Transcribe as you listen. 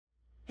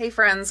Hey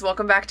friends,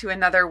 welcome back to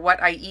another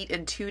What I Eat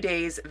in 2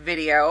 Days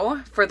video.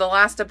 For the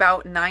last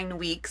about 9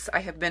 weeks, I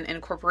have been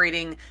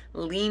incorporating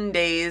lean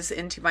days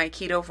into my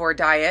Ketovore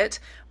diet,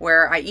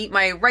 where I eat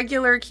my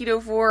regular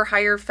Ketovore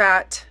higher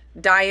fat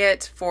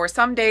diet for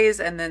some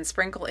days and then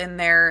sprinkle in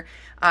there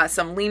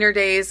some leaner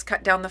days,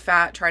 cut down the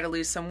fat, try to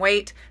lose some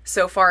weight.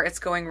 So far, it's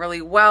going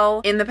really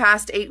well. In the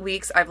past 8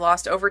 weeks, I've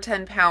lost over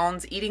 10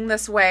 pounds eating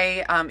this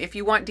way. If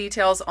you want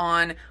details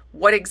on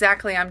what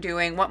exactly I'm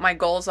doing, what my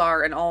goals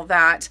are, and all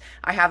that,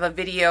 I have a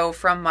video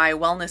from my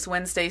Wellness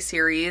Wednesday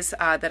series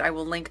that I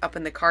will link up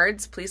in the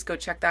cards. Please go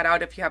check that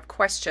out if you have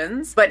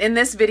questions. But in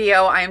this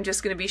video, I am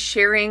just going to be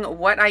sharing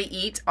what I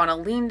eat on a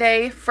lean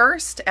day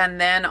first,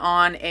 and then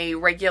on a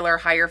regular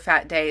higher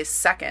fat day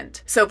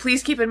second. So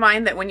please keep in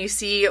mind that when you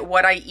see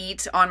what I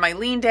eat on my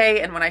lean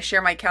day and when I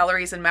share my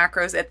calories and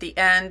macros at the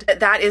end,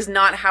 that is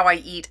not how I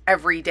eat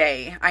every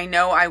day. I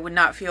know I would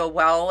not feel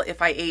well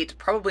if I ate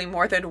probably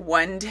more than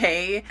one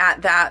day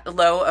at that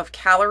low of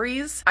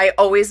calories. I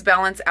always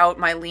balance out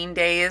my lean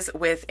days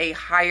with a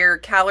higher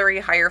calorie,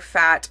 higher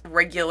fat,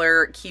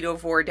 regular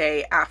Ketovore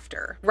day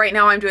after. Right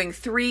now I'm doing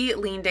 3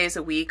 lean days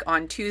a week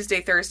on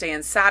Tuesday, Thursday,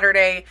 and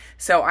Saturday.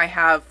 So I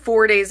have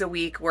 4 days a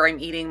week where I'm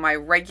eating my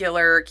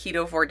regular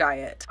Ketovore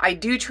diet. I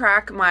do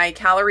track my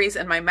calories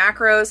and my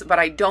macros, but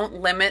I don't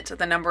limit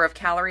the number of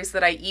calories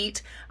that I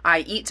eat. I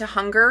eat to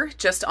hunger.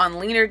 Just on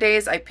leaner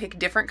days, I pick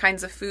different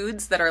kinds of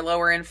foods that are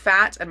lower in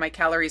fat, and my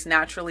calories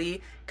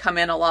naturally come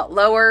in a lot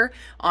lower.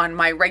 On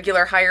my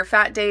regular higher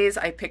fat days,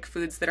 I pick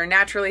foods that are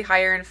naturally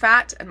higher in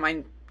fat, and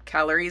my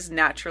calories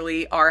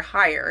naturally are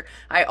higher.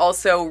 I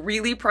also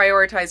really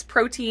prioritize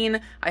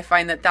protein. I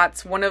find that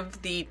that's one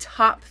of the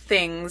top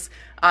things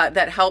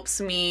that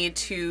helps me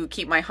to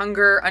keep my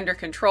hunger under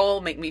control,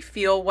 make me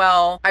feel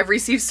well. I've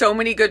received so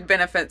many good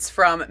benefits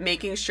from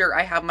making sure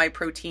I have my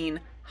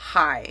protein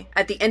high.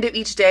 At the end of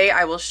each day,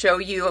 I will show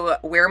you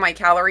where my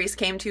calories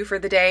came to for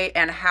the day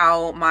and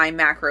how my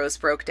macros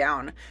broke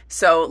down.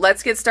 So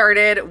let's get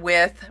started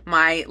with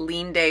my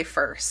lean day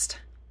first.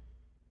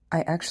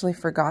 I actually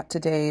forgot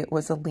today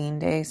was a lean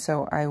day,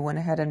 so I went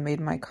ahead and made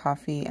my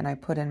coffee and I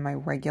put in my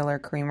regular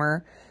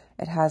creamer.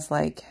 It has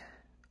like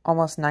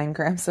almost 9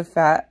 grams of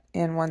fat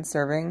in one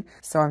serving,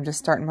 so I'm just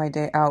starting my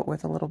day out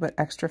with a little bit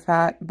extra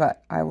fat,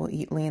 but I will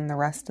eat lean the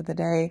rest of the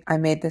day. I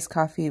made this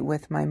coffee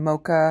with my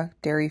mocha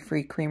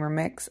dairy-free creamer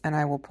mix, and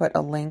I will put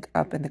a link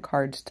up in the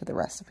cards to the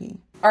recipe.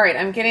 All right,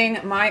 I'm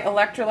getting my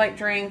electrolyte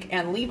drink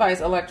and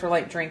Levi's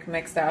electrolyte drink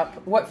mixed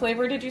up. What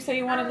flavor did you say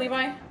you wanted,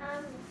 Levi? A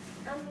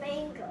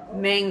mango.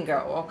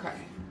 Mango, okay.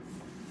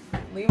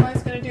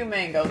 Levi's gonna do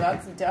mango.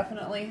 That's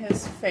definitely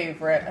his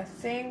favorite. I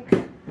think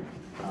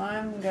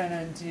I'm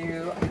gonna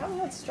do, I haven't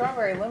had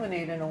strawberry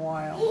lemonade in a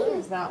while. What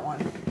is that one?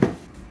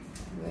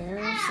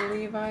 There's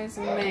Levi's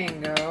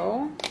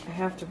mango. I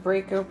have to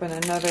break open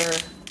another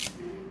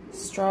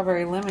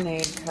strawberry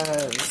lemonade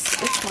because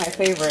it's my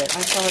favorite.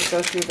 I probably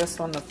go through this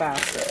one the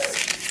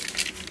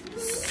fastest.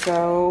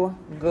 So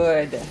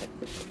good.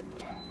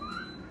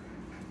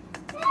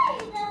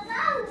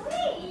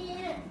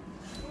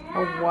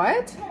 A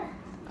what?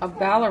 A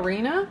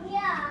ballerina?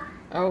 Yeah.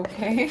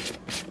 Okay.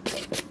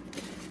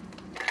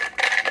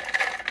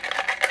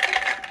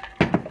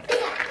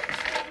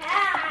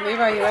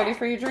 Levi, you ready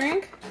for your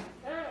drink?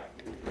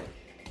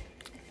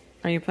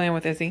 Are you playing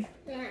with Izzy?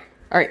 Yeah.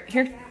 All right,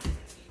 here.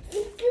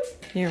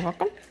 You're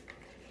welcome.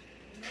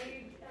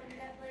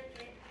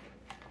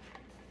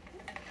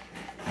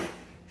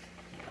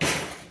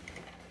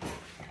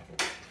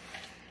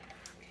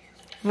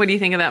 What do you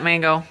think of that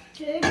mango?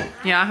 Good.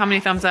 Yeah, how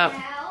many thumbs up?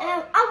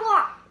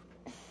 I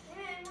want.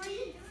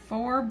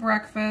 For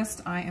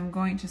breakfast, I am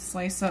going to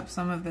slice up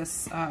some of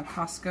this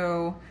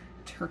Costco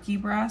turkey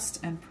breast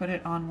and put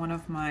it on one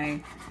of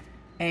my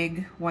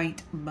egg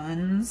white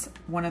buns.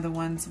 One of the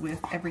ones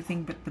with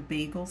everything but the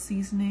bagel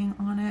seasoning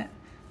on it.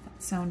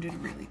 That sounded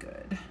really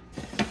good.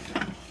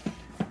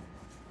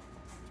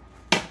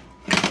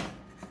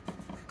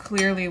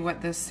 Clearly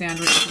what this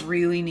sandwich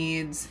really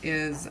needs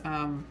is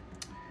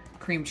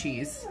cream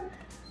cheese,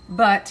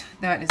 but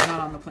that is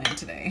not on the plan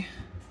today.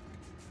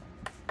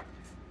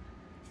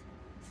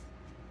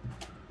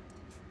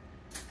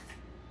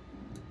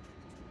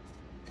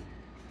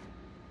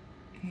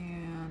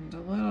 And a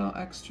little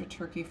extra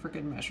turkey for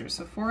good measure.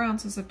 So 4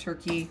 ounces of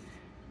turkey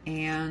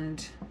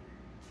and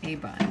a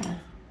bun.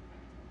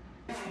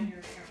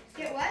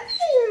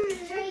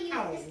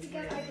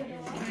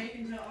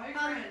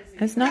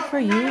 It's not for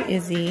you,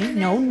 Izzy.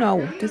 No,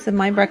 no. This is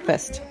my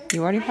breakfast.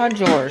 You already had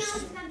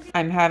yours.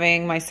 I'm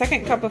having my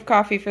second cup of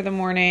coffee for the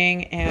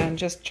morning and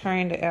just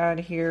trying to add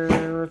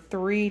here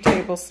 3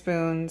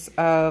 tablespoons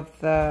of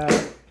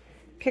the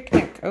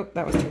Picnic. Oh,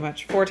 that was too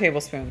much. 4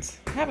 tablespoons.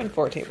 Having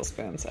 4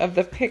 tablespoons of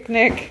the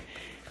Picnic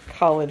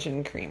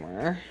collagen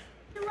creamer.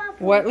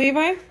 What,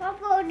 Levi?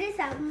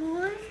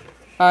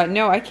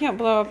 No, I can't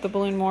blow up the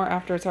balloon more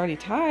after it's already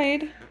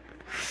tied.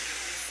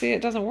 See,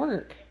 it doesn't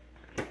work.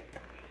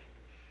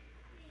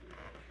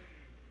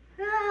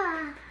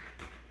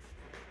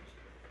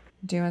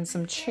 Doing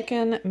some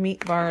chicken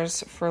meat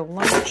bars for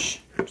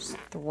lunch. Just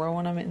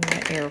throwing them in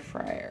the air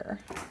fryer.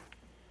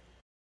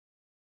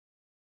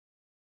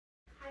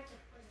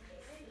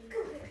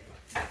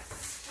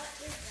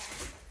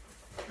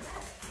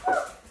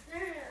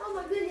 Oh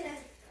my goodness.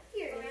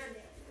 Here it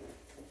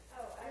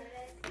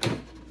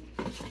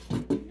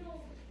is.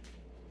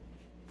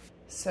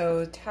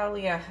 So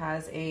Talia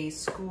has a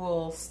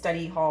school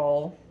study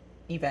hall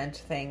event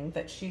thing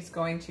that she's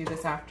going to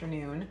this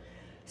afternoon.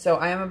 So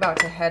I am about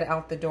to head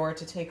out the door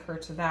to take her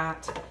to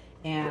that,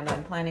 and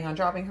I'm planning on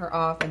dropping her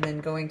off and then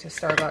going to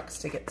Starbucks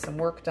to get some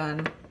work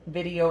done,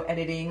 video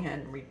editing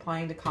and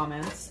replying to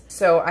comments.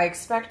 So I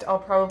expect I'll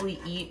probably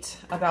eat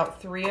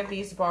about 3 of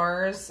these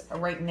bars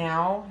right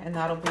now, and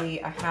that'll be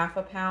a half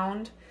a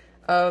pound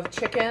of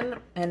chicken,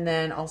 and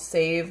then I'll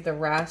save the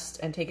rest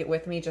and take it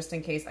with me just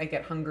in case I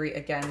get hungry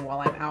again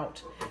while I'm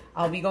out.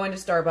 I'll be going to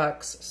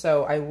Starbucks,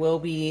 so I will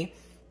be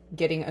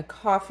getting a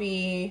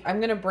coffee. I'm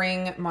gonna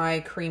bring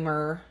my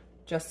creamer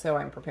just so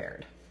I'm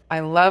prepared.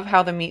 I love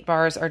how the meat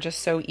bars are just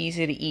so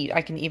easy to eat.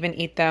 I can even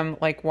eat them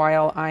like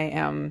while I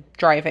am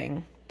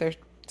driving.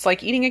 It's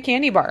like eating a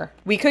candy bar.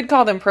 We could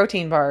call them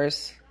protein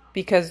bars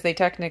because they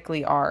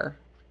technically are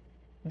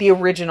the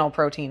original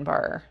protein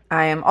bar.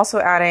 I am also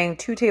adding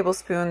 2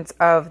 tablespoons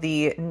of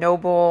the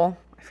Noble,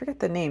 I forget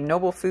the name,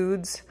 Noble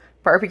Foods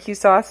barbecue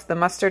sauce, the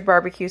mustard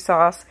barbecue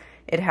sauce.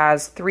 It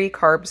has 3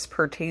 carbs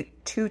per 2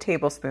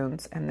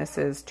 tablespoons, and this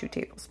is 2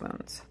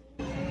 tablespoons.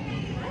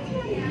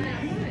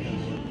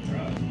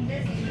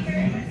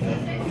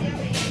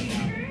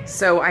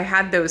 So I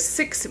had those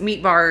 6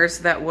 meat bars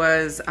that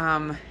was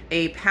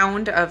a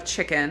pound of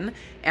chicken,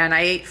 and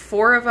I ate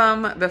 4 of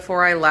them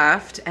before I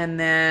left, and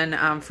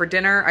then for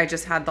dinner I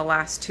just had the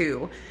last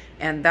 2,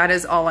 and that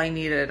is all I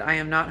needed. I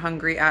am not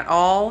hungry at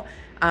all.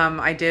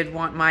 I did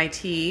want my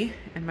tea,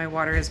 and my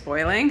water is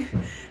boiling,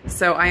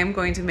 so I am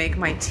going to make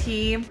my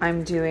tea.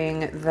 I'm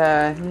doing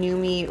the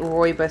Numi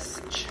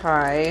Rooibos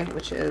chai,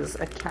 which is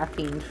a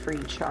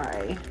caffeine-free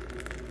chai.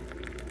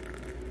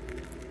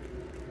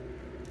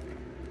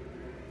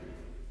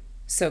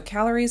 So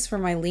calories for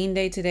my lean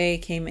day today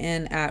came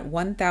in at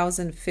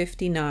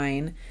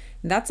 1,059.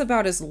 That's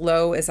about as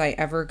low as I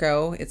ever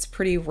go. It's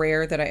pretty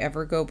rare that I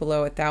ever go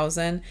below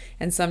 1,000.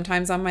 And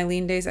sometimes on my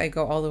lean days, I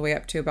go all the way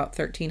up to about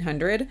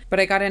 1,300. But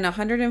I got in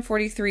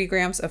 143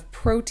 grams of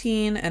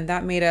protein, and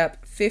that made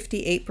up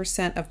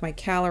 58% of my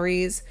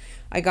calories.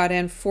 I got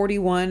in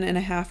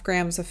 41.5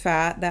 grams of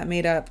fat. That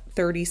made up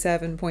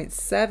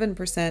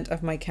 37.7%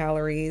 of my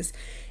calories.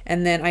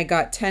 And then I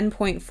got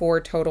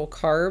 10.4 total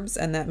carbs,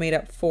 and that made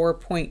up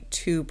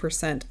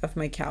 4.2% of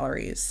my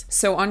calories.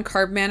 So on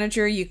Carb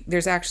Manager,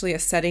 there's actually a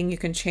setting you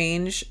can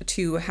change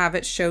to have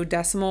it show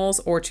decimals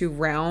or to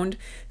round.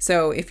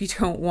 So if you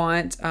don't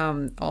want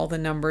all the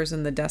numbers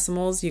in the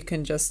decimals, you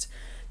can just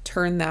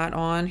turn that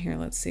on. Here,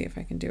 let's see if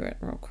I can do it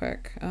real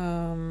quick.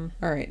 All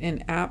right,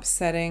 in app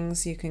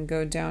settings, you can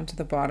go down to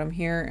the bottom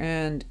here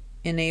and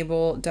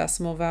enable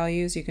decimal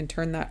values. You can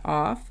turn that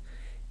off,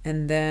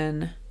 and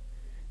then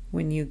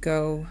when you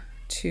go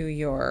to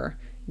your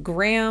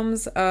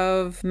grams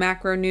of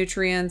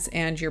macronutrients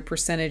and your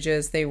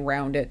percentages, they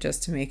round it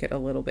just to make it a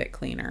little bit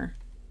cleaner.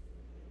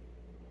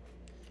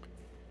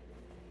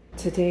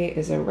 Today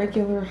is a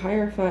regular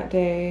higher fat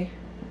day.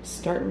 I'm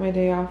starting my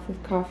day off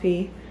with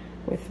coffee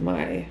with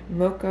my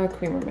mocha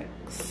creamer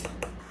mix.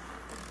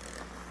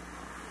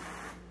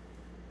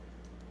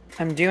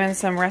 I'm doing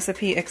some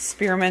recipe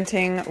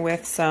experimenting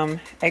with some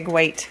egg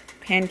white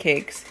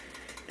pancakes.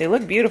 They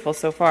look beautiful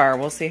so far.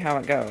 We'll see how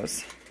it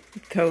goes.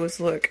 Those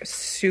look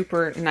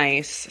super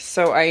nice.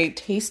 So I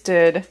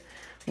tasted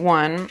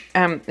one.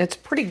 It's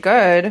pretty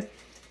good.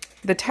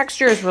 The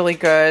texture is really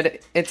good.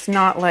 It's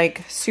not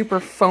like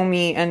super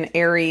foamy and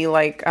airy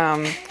like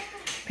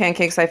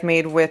pancakes I've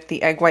made with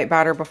the egg white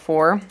batter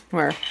before,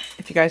 where,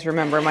 if you guys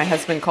remember, my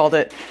husband called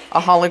it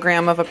a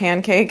hologram of a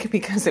pancake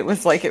because it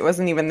was like it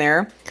wasn't even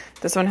there.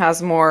 This one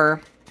has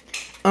more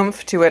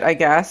oomph to it, I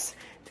guess.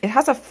 It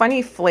has a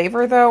funny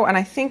flavor though, and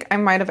I think I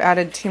might have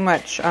added too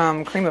much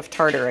cream of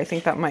tartar. I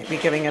think that might be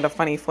giving it a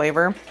funny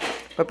flavor.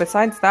 But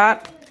besides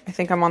that, I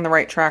think I'm on the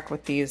right track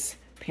with these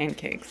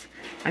pancakes.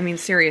 I mean,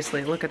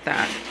 seriously, look at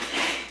that.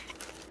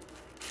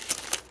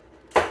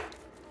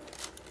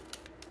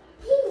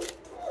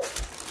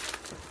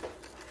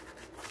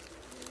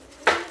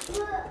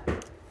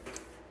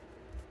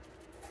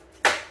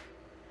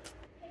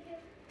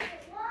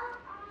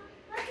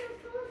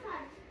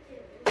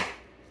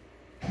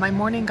 My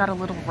morning got a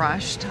little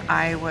rushed.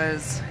 I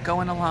was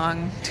going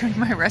along doing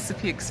my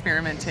recipe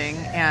experimenting,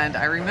 and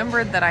I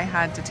remembered that I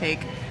had to take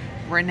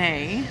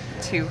Renee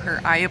to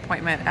her eye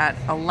appointment at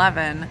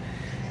 11,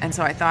 and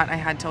so I thought I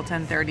had till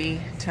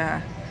 10:30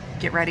 to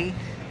get ready.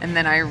 And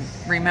then I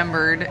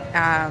remembered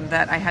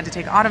that I had to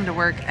take Autumn to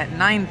work at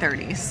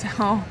 9:30,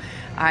 so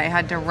I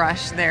had to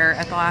rush there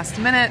at the last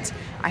minute.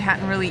 I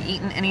hadn't really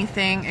eaten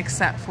anything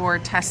except for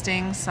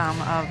testing some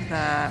of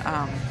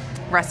the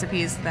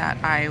recipes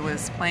that I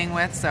was playing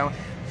with, so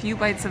few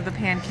bites of the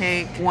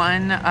pancake,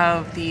 one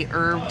of the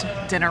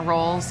herbed dinner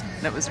rolls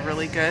that was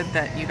really good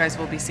that you guys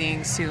will be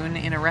seeing soon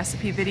in a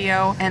recipe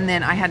video, and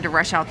then I had to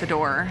rush out the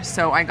door.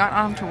 So I got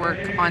off to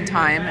work on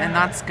time, and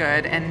that's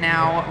good. And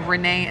now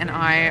Renee and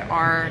I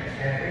are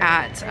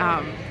at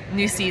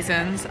New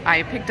Seasons.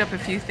 I picked up a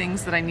few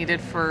things that I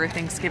needed for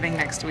Thanksgiving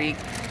next week,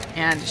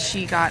 and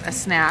she got a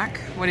snack.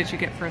 What did you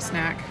get for a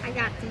snack? I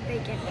got some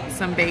bacon.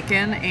 Some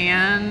bacon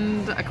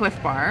and a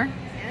Cliff Bar.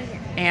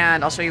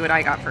 And I'll show you what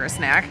I got for a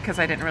snack because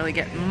I didn't really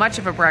get much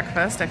of a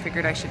breakfast. I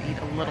figured I should eat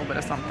a little bit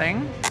of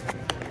something.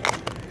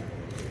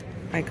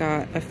 I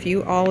got a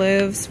few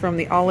olives from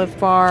the Olive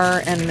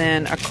Bar and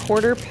then a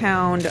 1/4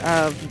 pound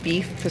of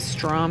beef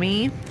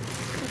pastrami.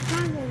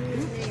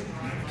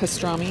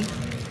 Pastrami?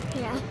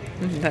 Yeah.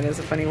 That is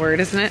a funny word,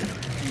 isn't it?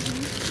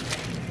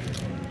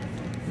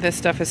 This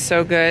stuff is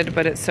so good,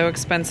 but it's so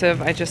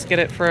expensive. I just get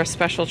it for a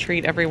special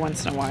treat every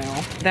once in a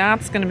while.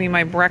 That's gonna be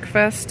my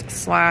breakfast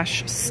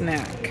 /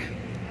 snack.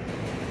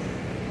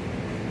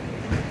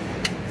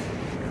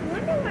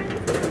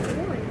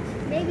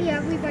 Maybe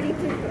everybody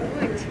could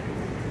orange.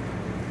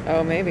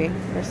 Oh, maybe.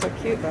 They're so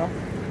cute though.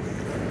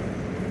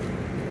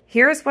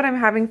 Here's what I'm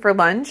having for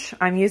lunch.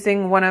 I'm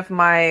using one of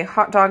my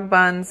hot dog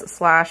buns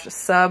 /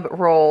 sub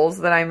rolls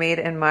that I made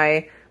in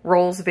my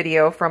rolls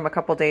video from a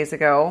couple days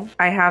ago.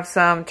 I have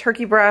some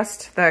turkey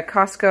breast, the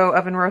Costco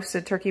oven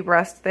roasted turkey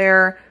breast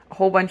there, a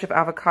whole bunch of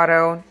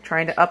avocado,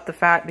 trying to up the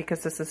fat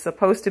because this is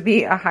supposed to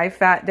be a high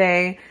fat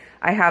day.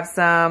 I have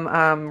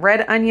some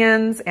red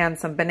onions and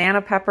some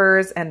banana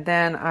peppers, and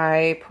then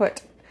I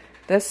put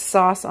this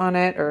sauce on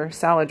it, or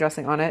salad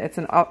dressing on it. It's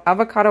an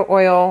avocado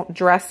oil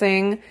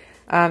dressing,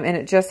 and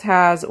it just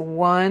has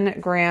 1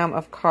 gram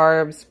of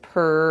carbs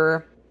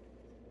per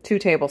 2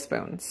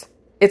 tablespoons.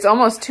 It's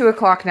almost 2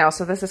 o'clock now,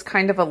 so this is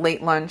kind of a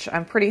late lunch.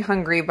 I'm pretty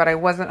hungry, but I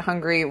wasn't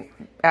hungry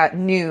at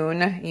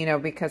noon, you know,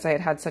 because I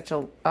had had such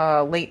a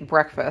late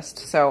breakfast.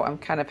 So I'm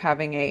kind of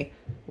having a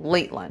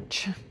late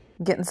lunch.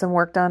 Getting some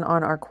work done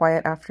on our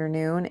quiet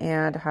afternoon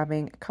and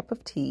having a cup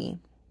of tea.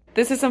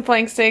 This is some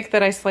flank steak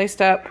that I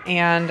sliced up,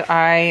 and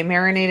I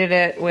marinated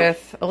it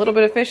with a little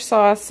bit of fish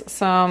sauce,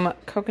 some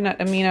coconut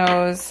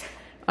aminos,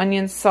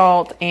 onion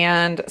salt,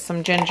 and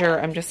some ginger.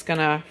 I'm just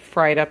gonna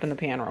fry it up in the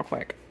pan real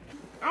quick.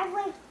 I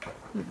like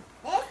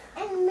this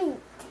and meat.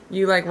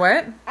 You like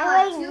what?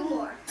 I like 2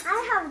 more.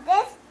 I have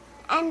this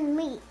and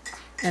meat.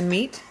 And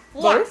meat?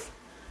 Yeah. Both?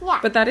 Yeah.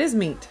 But that is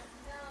meat.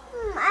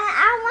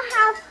 I will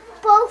have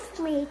both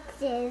meats.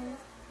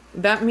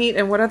 That meat,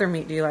 and what other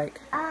meat do you like?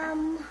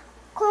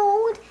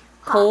 Cold.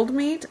 Hot. Cold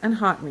meat and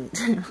hot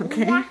meat.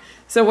 Okay. Yeah.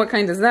 So what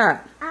kind is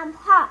that?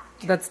 Hot.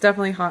 That's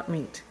definitely hot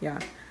meat. Yeah.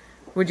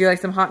 Would you like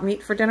some hot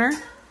meat for dinner?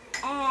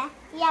 Yeah,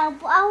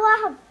 but I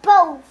will have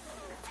both.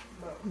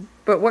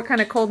 But what kind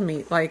of cold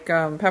meat? Like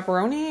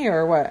pepperoni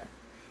or what?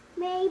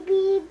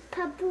 Maybe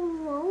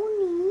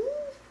pepperoni.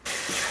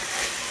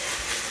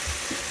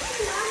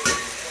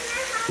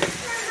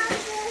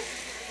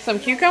 Some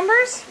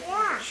cucumbers?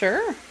 Yeah.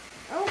 Sure.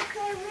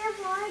 Okay, we're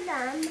more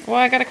done. Well,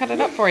 I gotta cut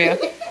it up for you.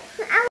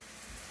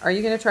 Are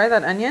you gonna try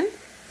that onion?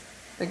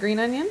 The green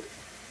onion?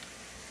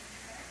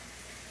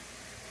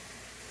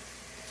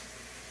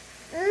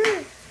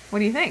 What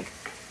do you think?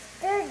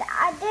 There's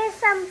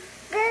some,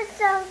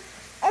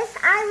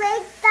 I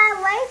like that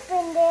leaf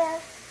in there.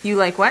 You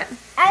like what?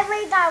 I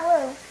like that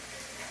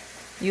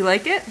roof. You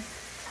like it?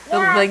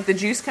 Yeah. Like the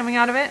juice coming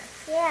out of it?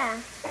 Yeah.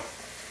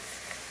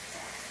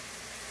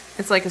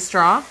 It's like a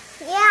straw?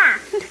 Yeah.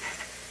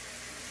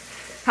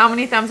 How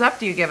many thumbs up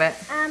do you give it?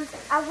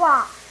 A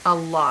lot. A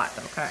lot,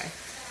 okay.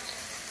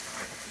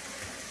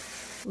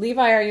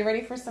 Levi, are you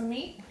ready for some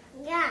meat?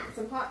 Yeah.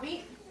 Some hot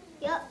meat?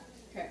 Yep.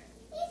 Okay.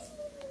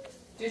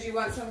 Did you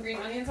want some green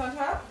onions on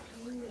top?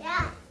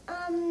 Yeah.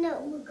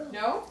 No.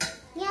 No?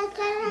 Yeah,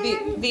 can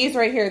I have These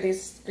right here,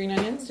 these green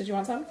onions, did you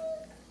want some?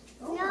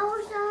 No,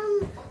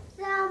 some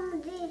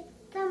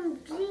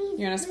green.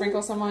 You want to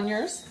sprinkle some on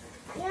yours?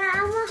 Yeah,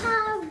 I will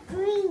have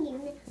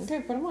green. Okay,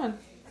 put them on.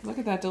 Look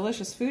at that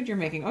delicious food you're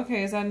making.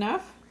 Okay, is that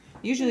enough?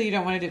 Usually you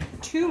don't want to do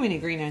too many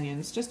green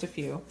onions, just a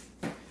few.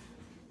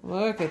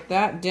 Look at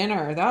that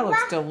dinner. That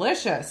looks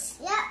delicious.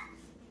 Yep.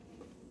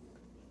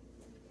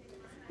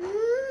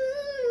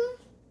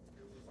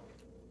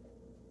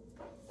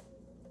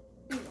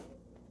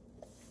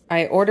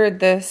 I ordered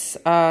this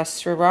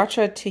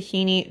sriracha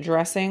tahini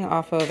dressing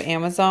off of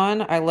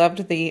Amazon. I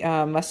loved the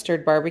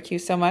mustard barbecue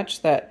so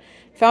much that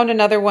found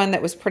another one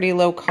that was pretty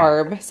low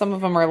carb. Some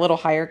of them are a little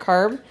higher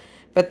carb,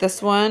 but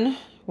this one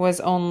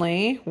was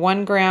only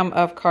 1 gram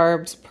of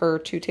carbs per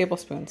 2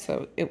 tablespoons,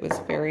 so it was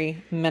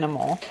very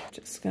minimal.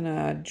 Just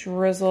gonna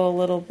drizzle a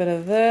little bit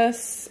of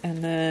this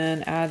and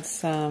then add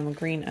some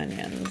green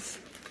onions.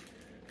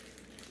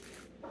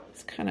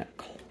 It's kind of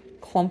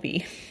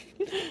clumpy.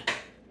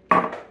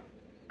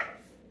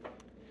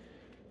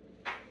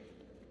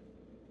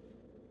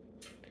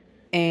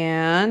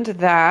 And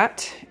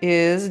that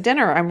is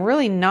dinner. I'm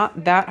really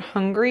not that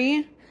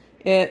hungry.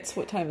 It's,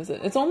 what time is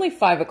it? It's only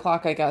 5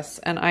 o'clock, I guess,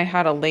 and I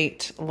had a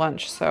late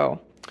lunch, so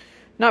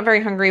not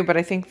very hungry, but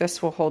I think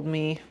this will hold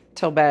me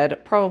till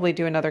bed. Probably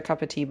do another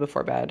cup of tea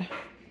before bed.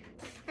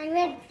 I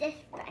like this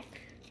best.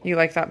 You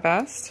like that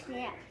best?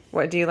 Yeah.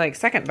 What do you like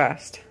second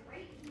best?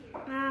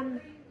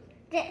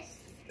 This.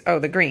 Oh,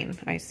 the green.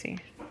 I see.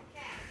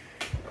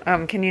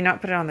 Can you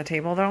not put it on the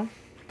table though?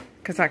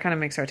 Because that kind of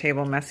makes our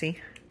table messy.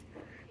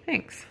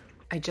 Thanks.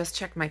 I just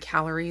checked my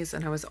calories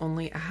and I was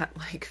only at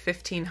like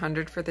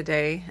 1,500 for the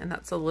day, and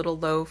that's a little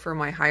low for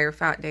my higher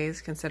fat days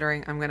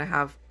considering I'm gonna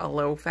have a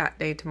low fat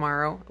day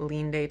tomorrow, a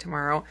lean day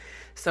tomorrow.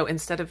 So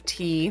instead of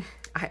tea,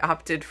 I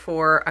opted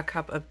for a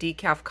cup of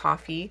decaf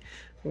coffee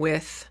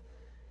with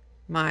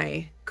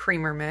my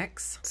creamer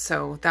mix.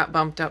 So that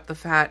bumped up the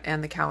fat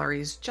and the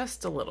calories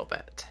just a little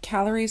bit.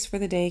 Calories for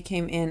the day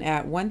came in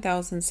at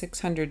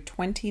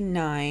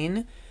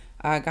 1,629.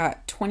 I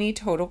got 20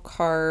 total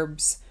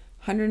carbs,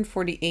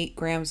 148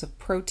 grams of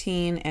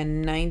protein,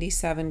 and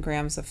 97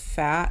 grams of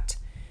fat.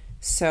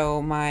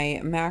 So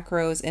my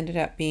macros ended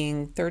up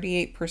being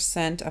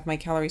 38% of my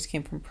calories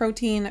came from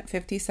protein,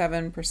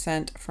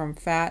 57% from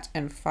fat,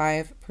 and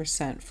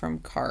 5% from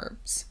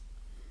carbs.